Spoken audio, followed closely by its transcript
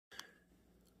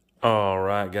All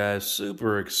right, guys,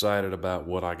 super excited about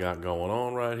what I got going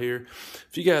on right here.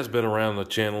 If you guys been around the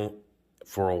channel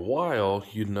for a while,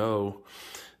 you know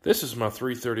this is my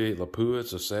 338 Lapua.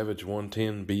 It's a Savage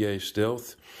 110 BA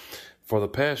Stealth. For the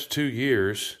past 2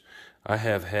 years, I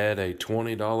have had a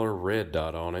 $20 red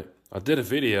dot on it. I did a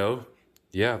video.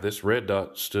 Yeah, this red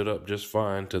dot stood up just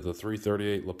fine to the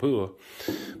 338 Lapua,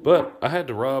 but I had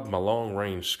to rob my long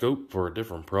range scope for a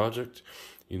different project.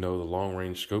 You know, the long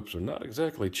range scopes are not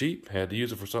exactly cheap. Had to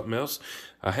use it for something else.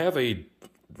 I have a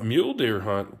mule deer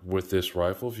hunt with this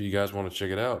rifle if you guys want to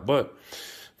check it out, but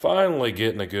finally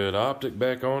getting a good optic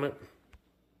back on it.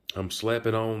 I'm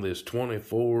slapping on this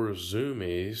 24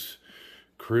 Zoomies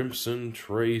Crimson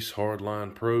Trace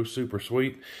Hardline Pro, super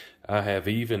sweet. I have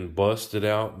even busted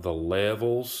out the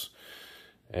levels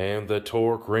and the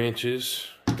torque wrenches.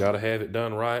 Got to have it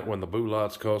done right when the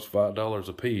boulots cost $5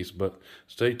 a piece, but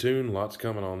stay tuned, lots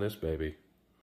coming on this baby.